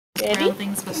Ready?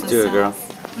 Let's do it, girl.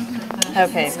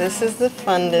 Okay, this is the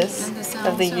fundus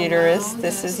of the uterus.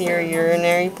 This is your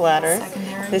urinary bladder.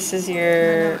 This is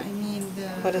your,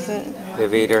 what is it?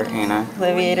 Levator ani.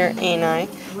 Levator ani.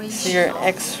 This is your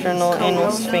external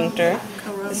anal sphincter.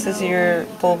 This is your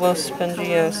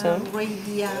bulbospongiosum.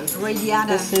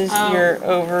 This is your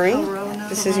ovary.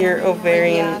 This is your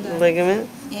ovarian ligament.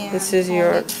 This is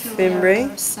your fimbriae.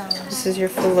 This is your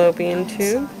fallopian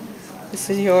tube. This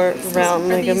is your round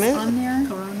ligament.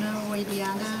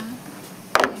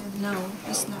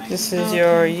 This is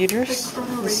your uterus.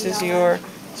 This is your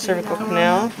cervical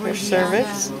canal, your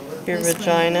cervix, your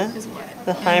vagina.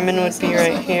 The hymen would be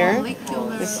right here.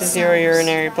 This is your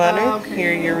urinary bladder,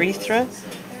 your urethra.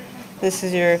 This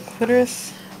is your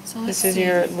clitoris. This is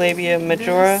your labia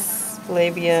majora,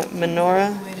 labia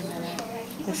minora.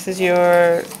 This is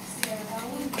your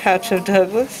pouch of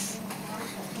Douglas.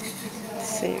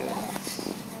 Let's see.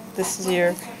 This is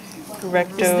your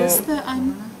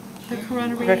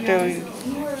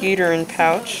recto-uterine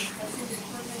pouch.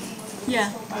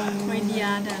 Yeah,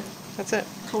 radiata. That's it.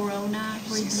 Corona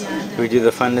radiata. Did we do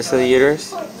the fundus of the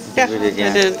uterus? Yeah, We did,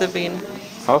 I did it at the beginning.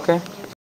 Okay.